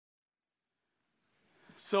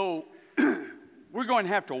So we're going to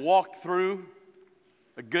have to walk through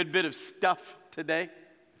a good bit of stuff today.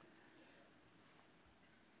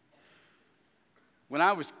 When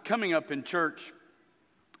I was coming up in church,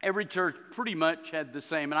 every church pretty much had the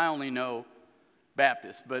same, and I only know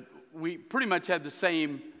Baptist, but we pretty much had the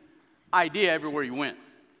same idea everywhere you went.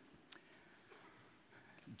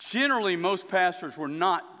 Generally, most pastors were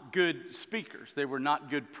not good speakers. They were not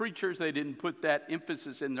good preachers. They didn't put that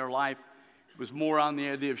emphasis in their life. It was more on the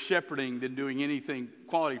idea of shepherding than doing anything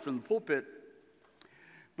quality from the pulpit.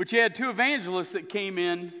 But you had two evangelists that came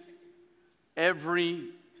in every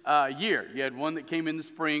year. You had one that came in the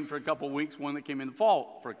spring for a couple of weeks, one that came in the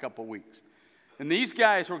fall for a couple of weeks. And these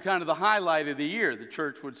guys were kind of the highlight of the year. The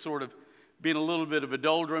church would sort of be in a little bit of a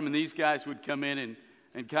doldrum, and these guys would come in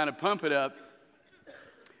and kind of pump it up.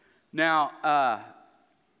 Now,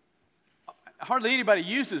 hardly anybody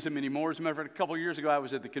uses them anymore. As a matter of fact, a couple of years ago, I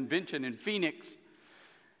was at the convention in Phoenix,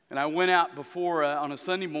 and I went out before on a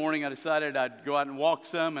Sunday morning. I decided I'd go out and walk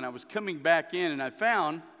some, and I was coming back in, and I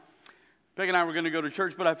found, Peg and I were going to go to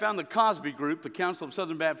church, but I found the Cosby Group, the Council of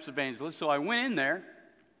Southern Baptist Evangelists, so I went in there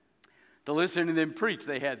to listen to them preach.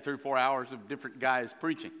 They had 3 or 4 hours of different guys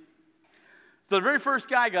preaching. So the very first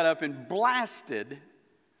guy got up and blasted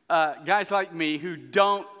guys like me who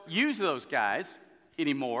don't use those guys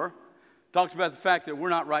anymore. Talked about the fact that we're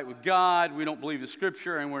not right with God, we don't believe the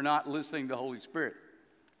Scripture, and we're not listening to the Holy Spirit.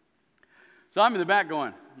 So I'm in the back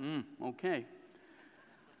going, okay.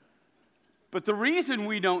 But the reason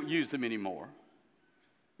we don't use them anymore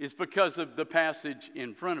is because of the passage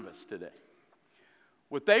in front of us today.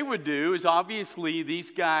 What they would do is, obviously,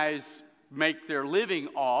 these guys make their living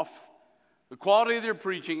off the quality of their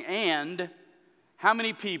preaching and how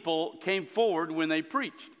many people came forward when they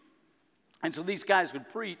preached. And so these guys would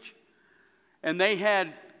preach, and they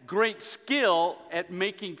had great skill at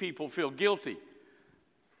making people feel guilty.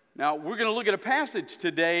 Now, we're going to look at a passage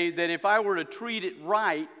today that if I were to treat it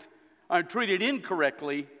right, or treat it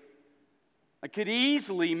incorrectly, I could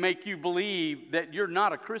easily make you believe that you're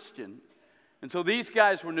not a Christian. And so these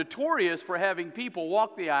guys were notorious for having people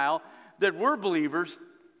walk the aisle that were believers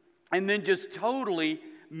and then just totally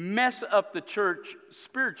mess up the church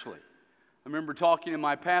spiritually. I remember talking to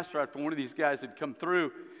my pastor after one of these guys had come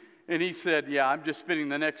through, and he said, yeah, I'm just spending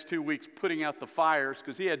the next 2 weeks putting out the fires,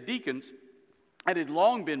 because he had deacons that had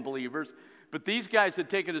long been believers, but these guys had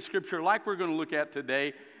taken a scripture like we're going to look at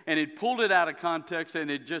today and had pulled it out of context, and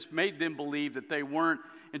it just made them believe that they weren't.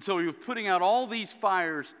 And so he was putting out all these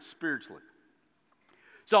fires spiritually.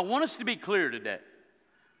 So I want us to be clear today.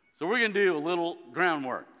 So we're going to do a little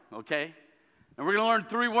groundwork, okay? And we're going to learn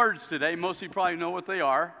 3 words today. Most of you probably know what they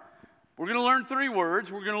are. We're going to learn 3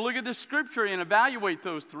 words. We're going to look at the scripture and evaluate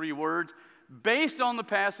those 3 words based on the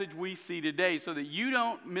passage we see today so that you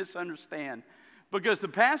don't misunderstand. Because the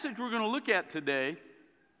passage we're going to look at today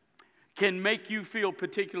can make you feel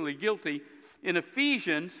particularly guilty. In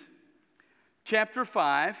Ephesians chapter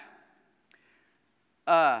 5,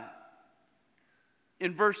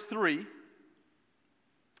 in verse 3,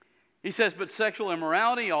 he says, but sexual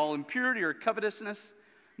immorality, all impurity or covetousness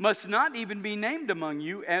must not even be named among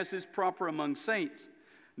you, as is proper among saints.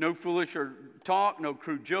 No foolish or talk, no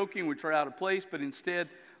crude joking, which are out of place, but instead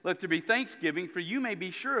let there be thanksgiving, for you may be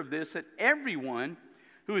sure of this, that everyone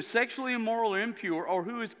who is sexually immoral or impure, or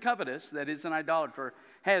who is covetous, that is an idolater,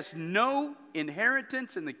 has no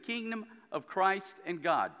inheritance in the kingdom of Christ and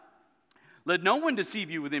God. Let no one deceive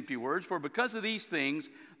you with empty words, for because of these things,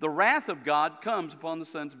 the wrath of God comes upon the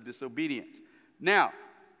sons of disobedience. Now,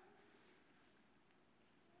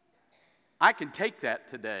 I can take that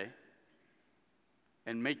today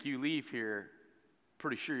and make you leave here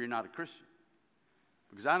pretty sure you're not a Christian.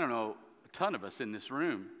 Because I don't know a ton of us in this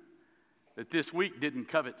room that this week didn't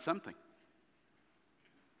covet something.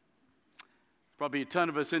 Probably a ton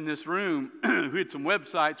of us in this room who hit some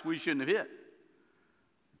websites we shouldn't have hit.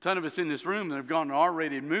 A ton of us in this room that have gone to an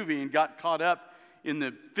R-rated movie and got caught up in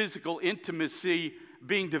the physical intimacy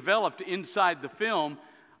being developed inside the film.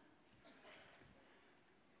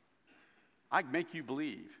 I can make you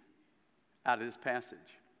believe out of this passage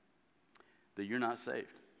that you're not saved.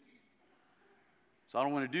 So I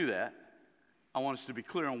don't want to do that. I want us to be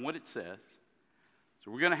clear on what it says. So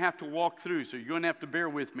we're going to have to walk through, so you're going to have to bear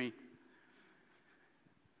with me.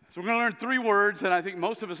 So we're going to learn 3 words, and I think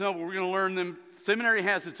most of us know, but we're going to learn them. Seminary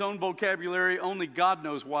has its own vocabulary. Only God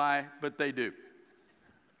knows why, but they do.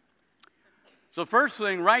 So first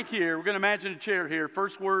thing right here, we're going to imagine a chair here.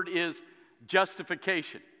 First word is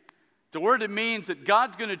justification. It's a word that means that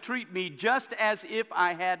God's going to treat me just as if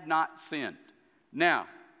I had not sinned. Now,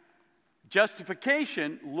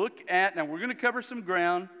 justification, look at, now we're going to cover some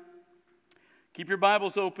ground. Keep your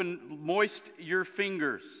Bibles open, moist your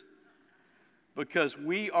fingers, because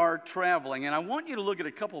we are traveling. And I want you to look at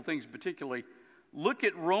a couple of things particularly. Look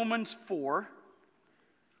at Romans 4.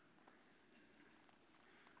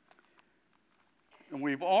 And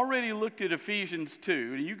we've already looked at Ephesians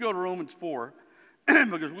 2. You go to Romans 4, because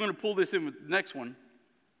we're going to pull this in with the next one.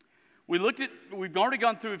 We've already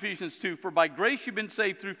gone through Ephesians 2. For by grace you've been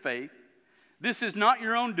saved through faith. This is not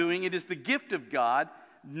your own doing. It is the gift of God,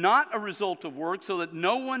 not a result of work, so that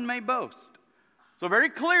no one may boast. So very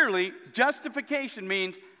clearly, justification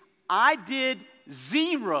means I did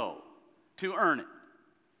zero to earn it.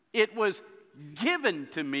 It was given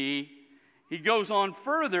to me. He goes on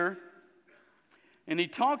further, and he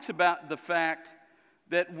talks about the fact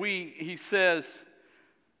that he says,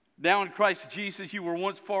 now in Christ Jesus you were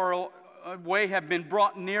once far away, have been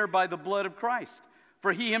brought near by the blood of Christ.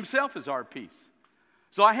 For he himself is our peace.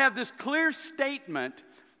 So I have this clear statement.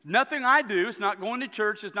 Nothing I do, it's not going to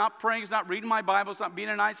church, it's not praying, it's not reading my Bible, it's not being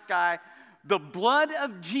a nice guy. The blood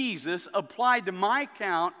of Jesus applied to my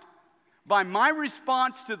account by my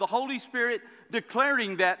response to the Holy Spirit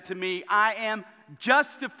declaring that to me, I am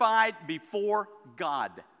justified before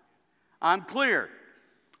God. I'm clear.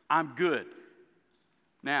 I'm good.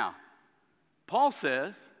 Now, Paul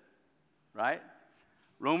says, right?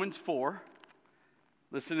 Romans 4.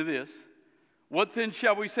 Listen to this. What then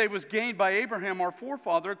shall we say was gained by Abraham, our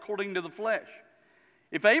forefather, according to the flesh?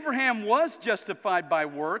 If Abraham was justified by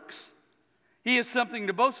works, he has something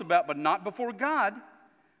to boast about, but not before God.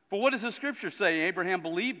 For what does the Scripture say? Abraham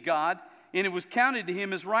believed God, and it was counted to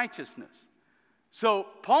him as righteousness. So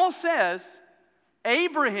Paul says,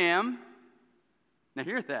 Abraham, now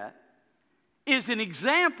hear that, is an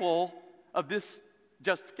example of this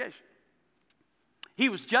justification. He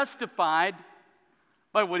was justified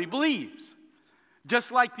by what he believes.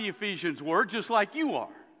 Just like the Ephesians were, just like you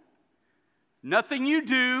are. Nothing you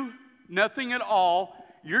do, nothing at all.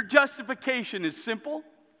 Your justification is simple,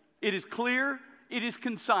 it is clear, it is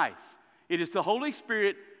concise. It is the Holy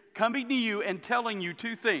Spirit coming to you and telling you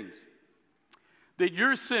two things. That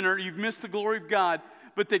you're a sinner, you've missed the glory of God,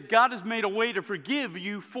 but that God has made a way to forgive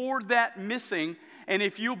you for that missing. And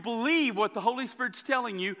if you believe what the Holy Spirit's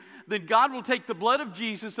telling you, then God will take the blood of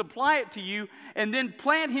Jesus, apply it to you, and then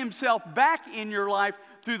plant himself back in your life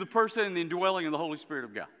through the person and the indwelling of the Holy Spirit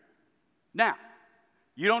of God. Now,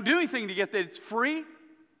 you don't do anything to get that. It's free.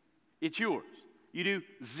 It's yours. You do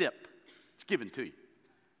zip. It's given to you.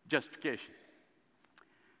 Justification.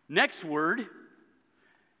 Next word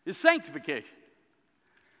is sanctification.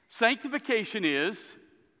 Sanctification is,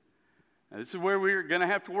 now this is where we're going to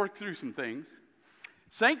have to work through some things.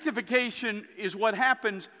 Sanctification is what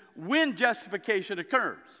happens when justification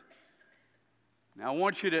occurs. Now I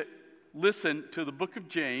want you to listen to the book of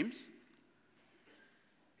James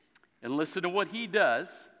and listen to what he does,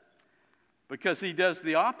 because he does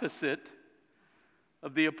the opposite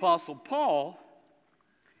of the Apostle Paul.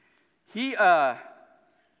 Matter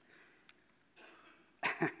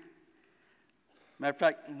of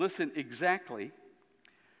fact, listen exactly.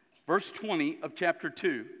 Verse 20 of chapter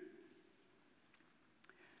 2.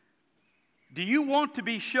 Do you want to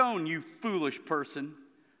be shown, you foolish person,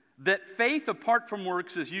 that faith apart from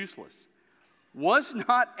works is useless? Was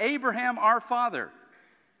not Abraham our father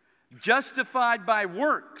justified by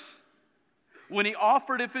works when he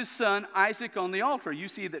offered of his son Isaac on the altar? You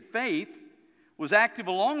see that faith was active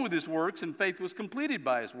along with his works, and faith was completed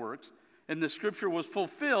by his works, and the scripture was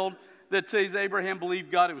fulfilled that says Abraham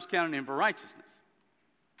believed God, it was counted him for righteousness.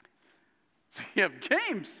 So you have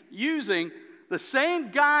James using the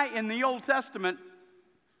same guy in the Old Testament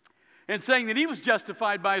and saying that he was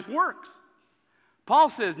justified by his works. Paul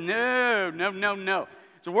says, no.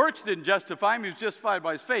 So works didn't justify him, he was justified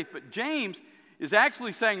by his faith. But James is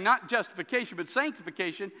actually saying not justification, but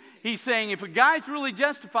sanctification. He's saying if a guy's really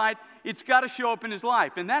justified, it's got to show up in his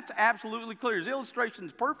life. And that's absolutely clear. His illustration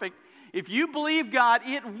is perfect. If you believe God,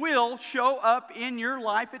 it will show up in your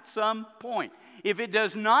life at some point. If it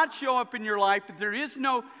does not show up in your life, if there is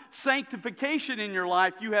no sanctification in your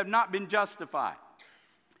life, you have not been justified.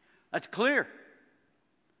 That's clear.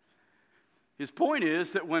 His point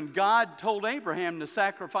is that when God told Abraham to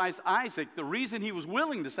sacrifice Isaac, the reason he was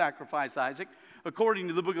willing to sacrifice Isaac, according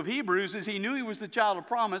to the book of Hebrews, is he knew he was the child of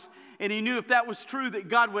promise, and he knew if that was true that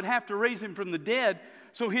God would have to raise him from the dead.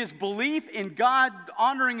 So his belief in God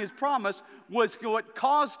honoring his promise was what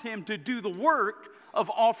caused him to do the work of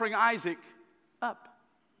offering Isaac up.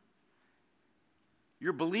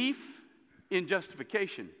 Your belief in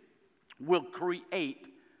justification will create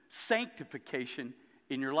sanctification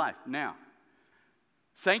in your life. Now,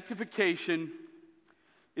 sanctification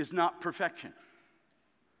is not perfection.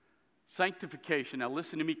 Sanctification, now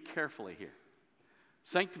listen to me carefully here.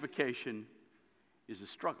 Sanctification is a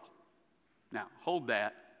struggle. Now, hold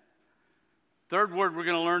that. Third word we're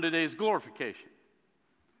going to learn today is glorification.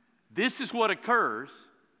 This is what occurs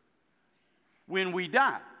when we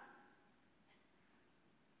die.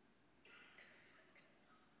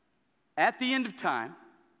 At the end of time,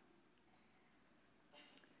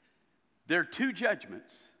 there are two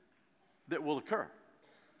judgments that will occur.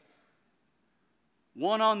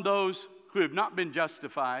 One on those who have not been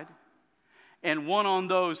justified, and one on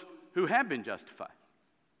those who have been justified.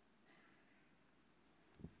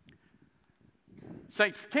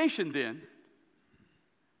 Sanctification, then,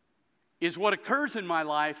 is what occurs in my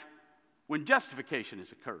life when justification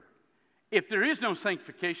has occurred. If there is no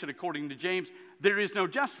sanctification, according to James, there is no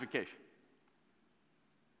justification.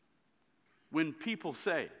 When people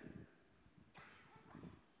say,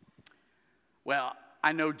 well,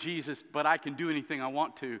 I know Jesus, but I can do anything I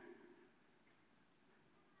want to,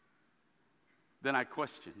 then I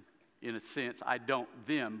question, in a sense, I don't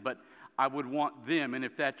them, but I would want them, and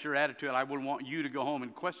if that's your attitude, I would want you to go home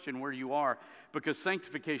and question where you are, because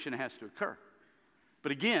sanctification has to occur.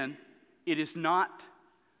 But again, it is not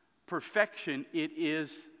perfection, it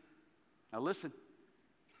is, now listen,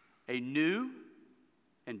 a new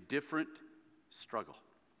and different struggle.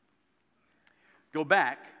 Go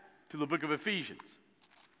back to the book of Ephesians.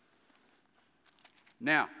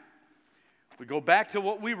 Now, we go back to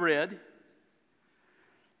what we read.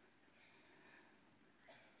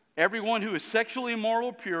 Everyone who is sexually immoral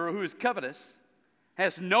or pure, or who is covetous,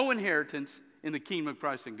 has no inheritance in the kingdom of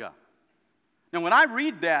Christ and God. Now, when I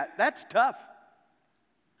read that, that's tough.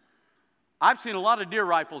 I've seen a lot of deer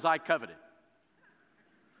rifles I coveted.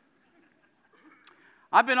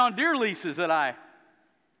 I've been on deer leases that I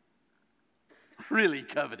really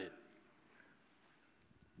coveted.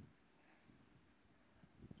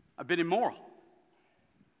 I've been immoral.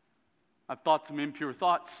 I've thought some impure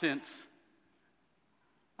thoughts since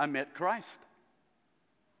I met Christ.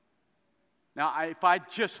 Now, if I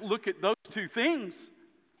just look at those two things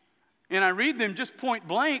and I read them just point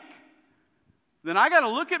blank, then I got to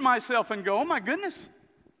look at myself and go, oh my goodness,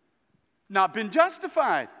 not been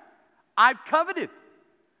justified. I've coveted.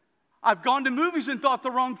 I've gone to movies and thought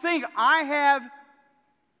the wrong thing. I have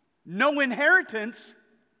no inheritance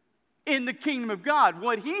in the kingdom of God.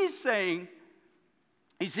 What he's saying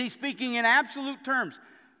is he's speaking in absolute terms.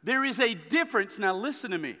 There is a difference, now listen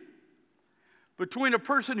to me, between a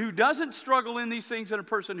person who doesn't struggle in these things and a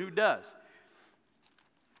person who does.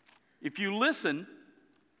 If you listen,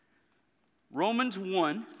 Romans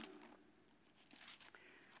 1,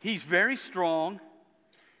 he's very strong.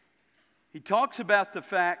 He talks about the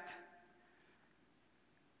fact,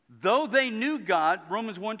 though they knew God,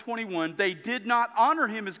 Romans 1:21, they did not honor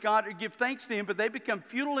him as God or give thanks to him, but they become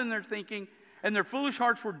futile in their thinking, and their foolish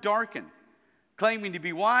hearts were darkened. Claiming to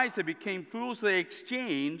be wise, they became fools. They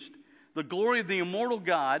exchanged the glory of the immortal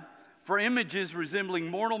God for images resembling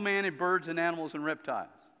mortal man and birds and animals and reptiles.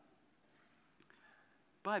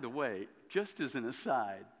 By the way, just as an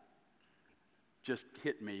aside, just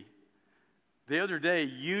hit me. The other day,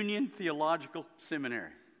 Union Theological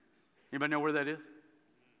Seminary. Anybody know where that is?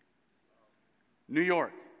 New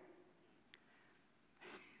York.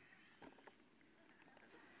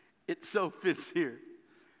 It so fits here.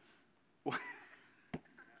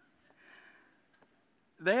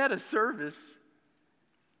 They had a service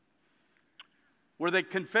where they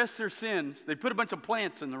confessed their sins. They put a bunch of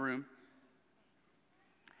plants in the room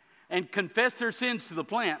and confess their sins to the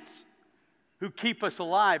plants who keep us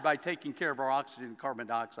alive by taking care of our oxygen and carbon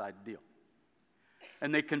dioxide deal.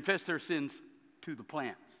 And they confess their sins to the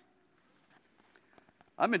plants.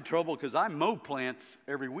 I'm in trouble because I mow plants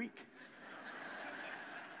every week.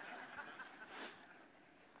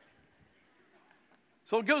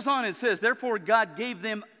 So it goes on and says, therefore God gave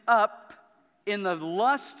them up in the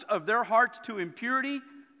lust of their hearts to impurity,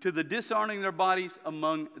 to the dishonoring their bodies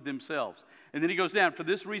among themselves. And then he goes down, for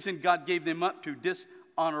this reason God gave them up to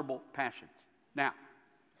dishonorable passions. Now,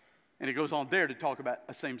 and it goes on there to talk about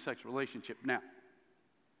a same-sex relationship. Now,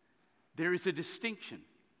 there is a distinction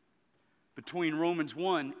between Romans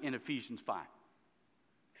 1 and Ephesians 5.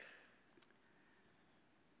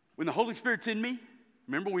 When the Holy Spirit's in me,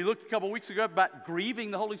 remember we looked a couple weeks ago about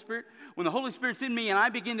grieving the Holy Spirit? When the Holy Spirit's in me and I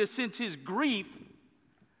begin to sense his grief,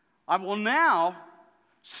 I will now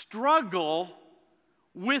struggle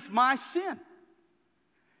with my sin.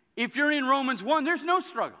 If you're in Romans 1, there's no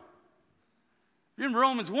struggle. In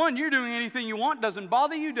Romans 1, you're doing anything you want, doesn't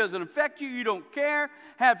bother you, doesn't affect you, you don't care,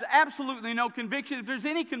 have absolutely no conviction. If there's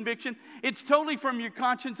any conviction, it's totally from your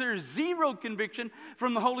conscience. There is zero conviction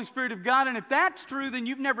from the Holy Spirit of God. And if that's true, then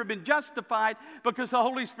you've never been justified because the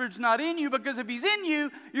Holy Spirit's not in you. Because if He's in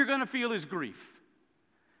you, you're going to feel His grief.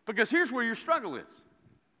 Because here's where your struggle is.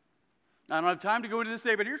 I don't have time to go into this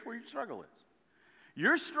today, but here's where your struggle is.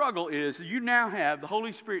 Your struggle is you now have the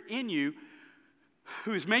Holy Spirit in you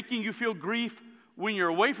who is making you feel grief when you're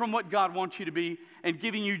away from what God wants you to be and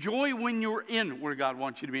giving you joy when you're in where God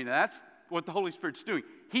wants you to be. Now, that's what the Holy Spirit's doing.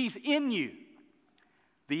 He's in you.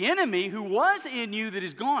 The enemy who was in you that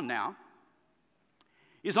is gone now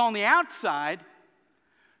is on the outside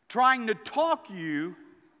trying to talk you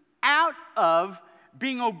out of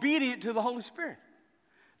being obedient to the Holy Spirit.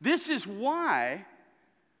 This is why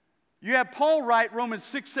you have Paul write Romans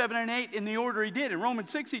 6, 7, and 8 in the order he did. In Romans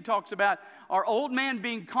 6, he talks about our old man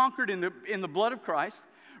being conquered in the blood of Christ.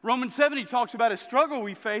 Romans 7, he talks about a struggle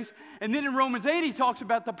we face. And then in Romans 8, he talks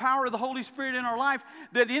about the power of the Holy Spirit in our life,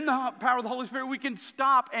 that in the power of the Holy Spirit, we can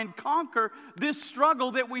stop and conquer this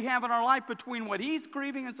struggle that we have in our life between what He's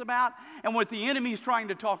grieving us about and what the enemy is trying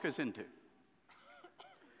to talk us into.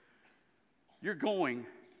 You're going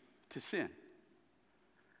to sin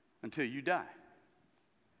until you die.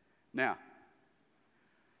 Now,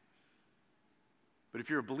 but if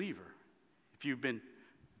you're a believer, if you've been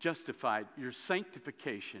justified, your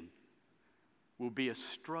sanctification will be a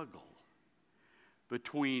struggle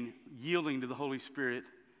between yielding to the Holy Spirit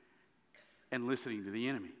and listening to the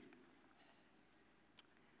enemy.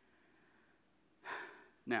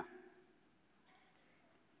 Now,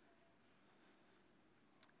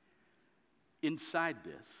 inside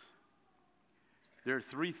this, there are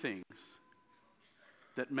three things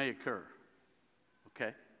that may occur,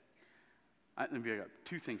 okay? Let me back up.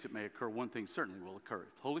 Two things that may occur. One thing certainly will occur.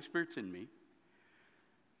 If the Holy Spirit's in me,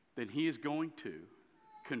 then He is going to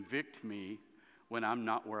convict me when I'm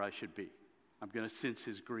not where I should be. I'm going to sense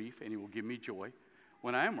His grief, and He will give me joy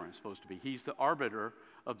when I am where I'm supposed to be. He's the arbiter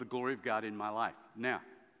of the glory of God in my life. Now,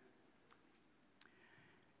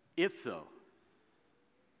 if though,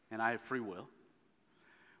 and I have free will,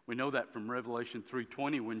 we know that from Revelation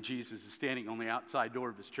 3:20 when Jesus is standing on the outside door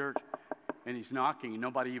of His church and He's knocking and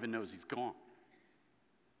nobody even knows He's gone.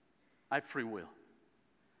 I have free will.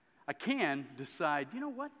 I can decide, you know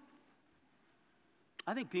what?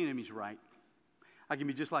 I think the enemy's right. I can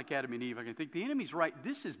be just like Adam and Eve. I can think the enemy's right.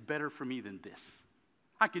 This is better for me than this.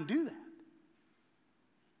 I can do that.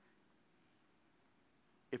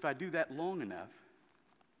 If I do that long enough,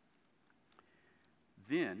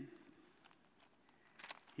 then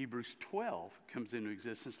Hebrews 12 comes into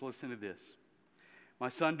existence. Listen to this. My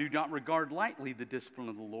son, do not regard lightly the discipline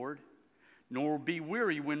of the Lord, nor be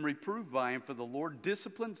weary when reproved by Him, for the Lord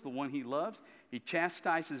disciplines the one He loves. He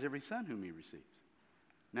chastises every son whom He receives.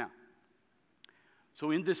 Now,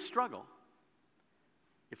 so in this struggle,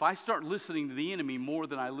 if I start listening to the enemy more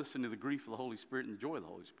than I listen to the grief of the Holy Spirit and the joy of the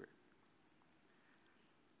Holy Spirit,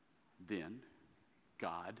 then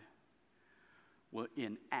God will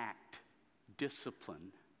enact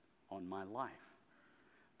discipline on my life.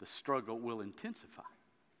 The struggle will intensify.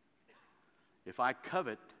 If I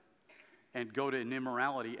covet and go to an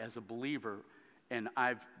immorality as a believer and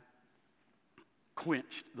I've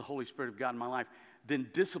quenched the Holy Spirit of God in my life, then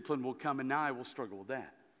discipline will come and now I will struggle with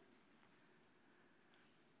that.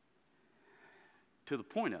 To the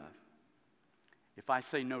point of, if I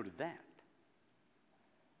say no to that,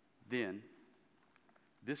 then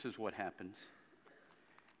this is what happens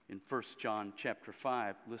in 1 John chapter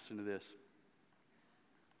 5. Listen to this.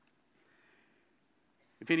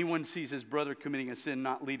 If anyone sees his brother committing a sin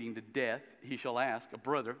not leading to death, he shall ask, a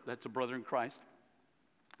brother, that's a brother in Christ,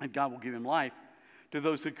 and God will give him life. To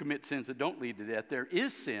those who commit sins that don't lead to death, there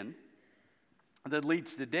is sin that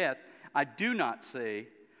leads to death. I do not say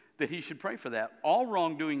that he should pray for that. All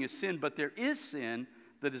wrongdoing is sin, but there is sin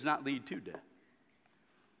that does not lead to death.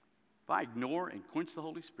 If I ignore and quench the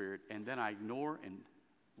Holy Spirit, and then I ignore and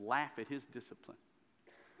laugh at His discipline,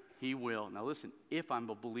 He will, now listen, if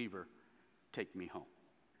I'm a believer, take me home.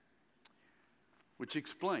 Which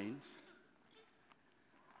explains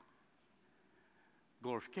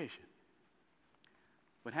glorification.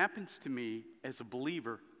 What happens to me as a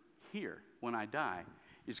believer here when I die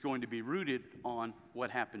is going to be rooted on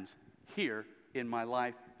what happens here in my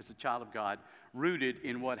life as a child of God, rooted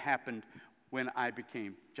in what happened when I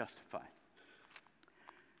became justified.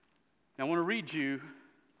 Now I want to read you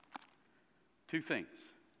two things.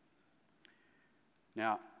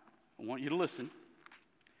 Now, I want you to listen.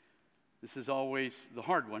 This is always the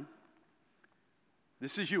hard one.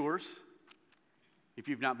 This is yours if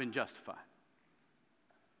you've not been justified.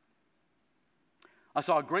 I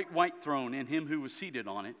saw a great white throne and him who was seated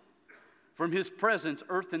on it. From his presence,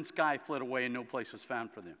 earth and sky fled away, and no place was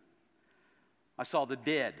found for them. I saw the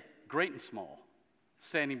dead, great and small,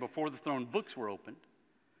 standing before the throne. Books were opened.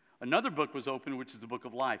 Another book was opened, which is the book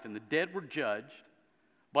of life, and the dead were judged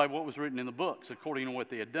by what was written in the books, according to what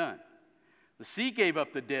they had done. The sea gave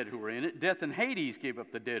up the dead who were in it. Death and Hades gave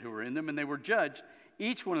up the dead who were in them, and they were judged,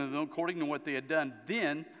 each one of them according to what they had done.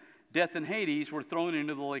 Then death and Hades were thrown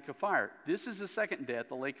into the lake of fire. This is the second death,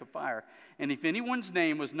 the lake of fire. And if anyone's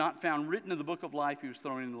name was not found written in the book of life, he was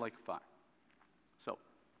thrown into the lake of fire. So,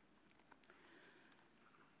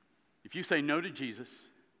 if you say no to Jesus,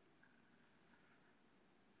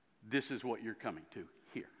 this is what you're coming to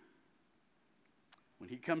here. When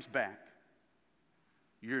he comes back,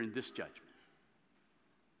 you're in this judgment.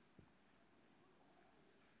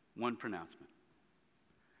 One pronouncement.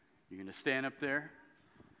 You're going to stand up there.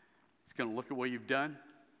 It's going to look at what you've done.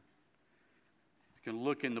 It's going to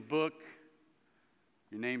look in the book.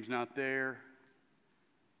 Your name's not there.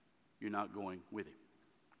 You're not going with him.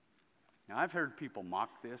 Now, I've heard people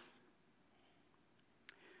mock this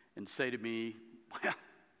and say to me, well,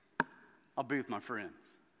 I'll be with my friends.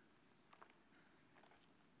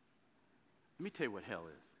 Let me tell you what hell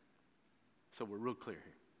is, so we're real clear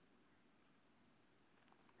here.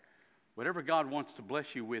 Whatever God wants to bless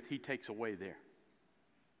you with, he takes away there.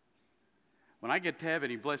 When I get to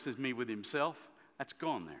heaven, he blesses me with himself. That's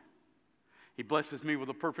gone there. He blesses me with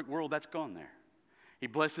a perfect world. That's gone there. He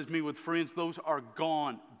blesses me with friends. Those are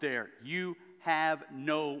gone there. You have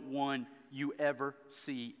no one you ever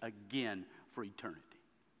see again for eternity.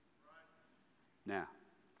 Now,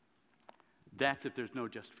 that's if there's no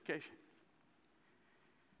justification.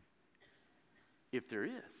 If there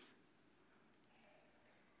is,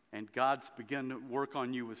 and God's begun to work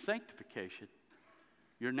on you with sanctification,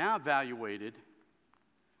 you're now evaluated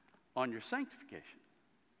on your sanctification.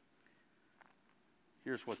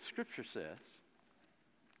 Here's what Scripture says.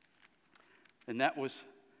 And that was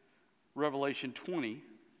Revelation 20.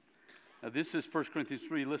 Now this is 1 Corinthians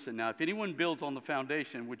 3. Listen, now if anyone builds on the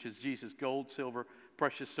foundation, which is Jesus, gold, silver,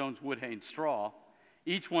 precious stones, wood, hay, and straw,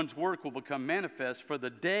 each one's work will become manifest, for the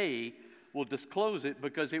day will disclose it,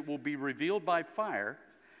 because it will be revealed by fire,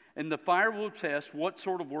 and the fire will test what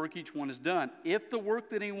sort of work each one has done. If the work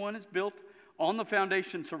that anyone has built on the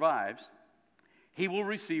foundation survives, he will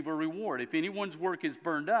receive a reward. If anyone's work is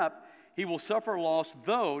burned up, he will suffer loss,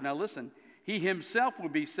 though, now listen, he himself will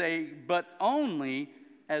be saved, but only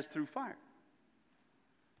as through fire.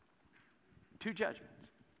 Two judgments.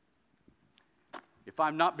 If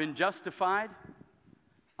I've not been justified,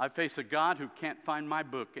 I face a God who can't find my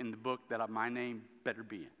book in the book that my name better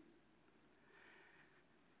be in.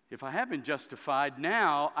 If I have been justified,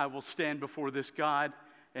 now I will stand before this God,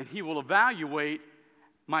 and he will evaluate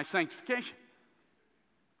my sanctification.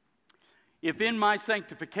 If in my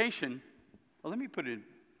sanctification, well, let me put it in.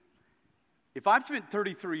 If I've spent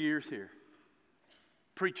 33 years here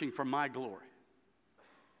preaching for my glory,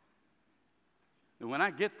 then when I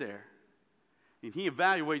get there, and he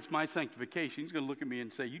evaluates my sanctification, he's going to look at me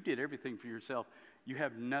and say, you did everything for yourself. You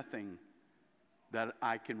have nothing that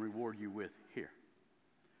I can reward you with here,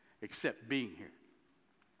 except being here.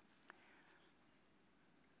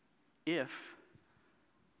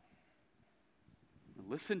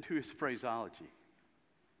 Listen to his phraseology.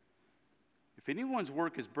 If anyone's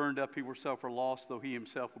work is burned up, he will suffer loss, though he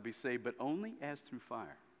himself will be saved, but only as through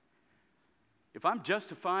fire. If I'm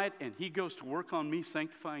justified and he goes to work on me,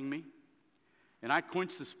 sanctifying me, and I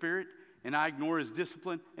quench the Spirit, and I ignore his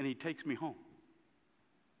discipline, and he takes me home,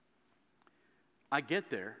 I get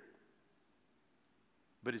there,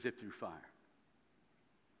 but as if through fire.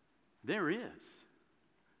 There is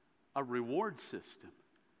a reward system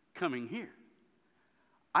coming here.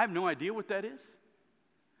 I have no idea what that is.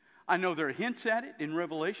 I know there are hints at it in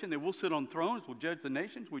Revelation that we'll sit on thrones, we'll judge the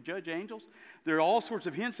nations, we'll judge angels. There are all sorts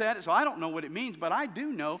of hints at it, so I don't know what it means, but I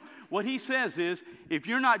do know what he says is, if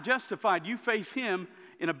you're not justified, you face him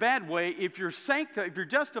in a bad way. If you're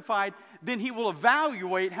justified, then he will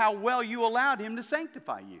evaluate how well you allowed him to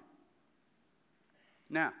sanctify you.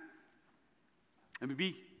 Now, let me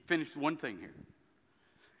be finished with one thing here.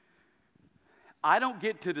 I don't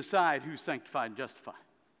get to decide who's sanctified and justified.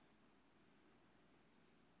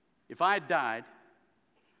 If I had died,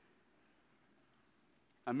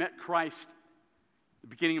 I met Christ at the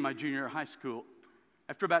beginning of my junior year of high school.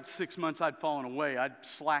 After about 6 months, I'd fallen away. I'd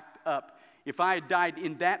slacked up. If I had died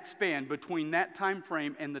in that span between that time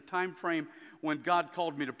frame and the time frame when God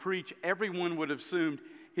called me to preach, everyone would have assumed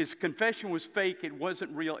his confession was fake. It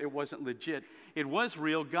wasn't real. It wasn't legit. It was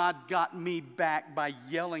real. God got me back by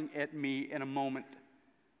yelling at me in a moment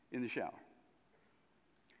in the shower.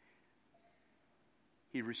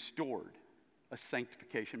 He restored a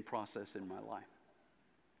sanctification process in my life.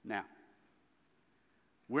 Now,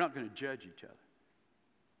 we're not going to judge each other.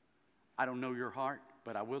 I don't know your heart,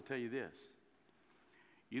 but I will tell you this.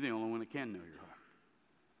 You're the only one that can know your heart.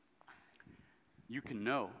 You can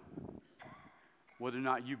know whether or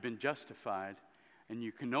not you've been justified, and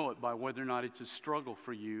you can know it by whether or not it's a struggle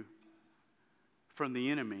for you from the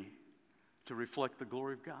enemy to reflect the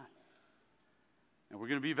glory of God. And we're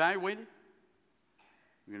going to be evaluated.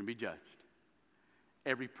 We're going to be judged.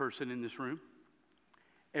 Every person in this room,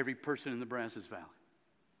 every person in the Brazos Valley.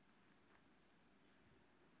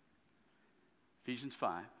 Ephesians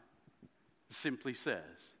 5 simply says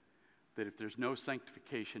that if there's no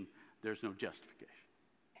sanctification, there's no justification.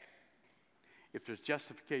 If there's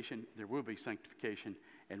justification, there will be sanctification,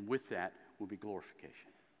 and with that will be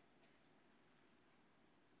glorification.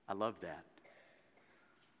 I love that.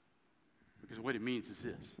 Because what it means is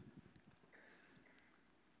this.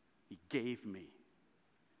 He gave me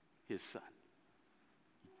His Son.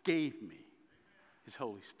 He gave me His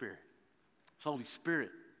Holy Spirit. His Holy Spirit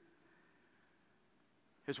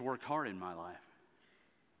has worked hard in my life.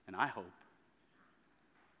 And I hope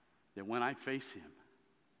that when I face Him,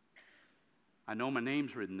 I know my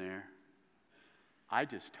name's written there. I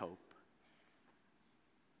just hope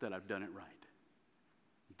that I've done it right.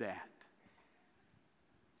 That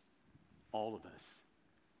all of us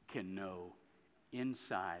can know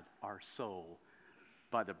inside our soul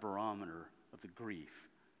by the barometer of the grief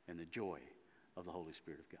and the joy of the Holy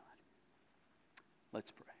Spirit of God.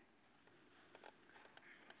 Let's pray.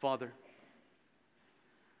 Father,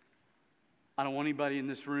 I don't want anybody in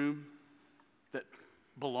this room that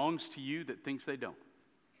belongs to you that thinks they don't.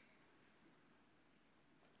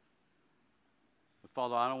 But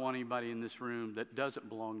Father, I don't want anybody in this room that doesn't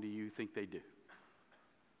belong to you think they do.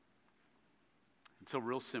 And so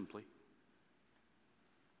real simply,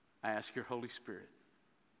 I ask your Holy Spirit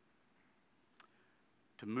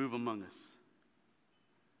to move among us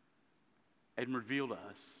and reveal to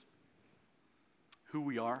us who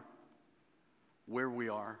we are, where we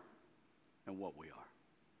are, and what we are.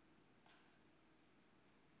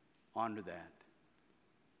 Honor that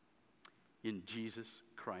in Jesus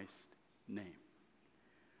Christ's name.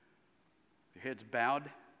 Your heads bowed,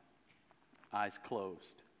 eyes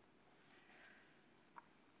closed.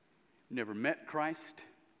 Never met Christ.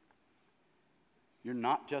 You're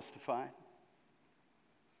not justified.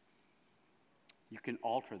 You can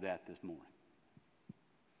alter that this morning.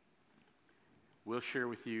 We'll share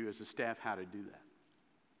with you as a staff how to do that.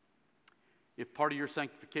 If part of your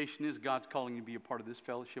sanctification is God's calling you to be a part of this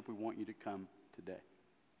fellowship, we want you to come today.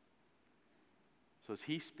 So as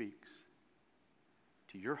He speaks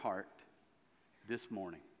to your heart this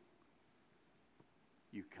morning,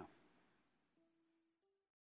 you come.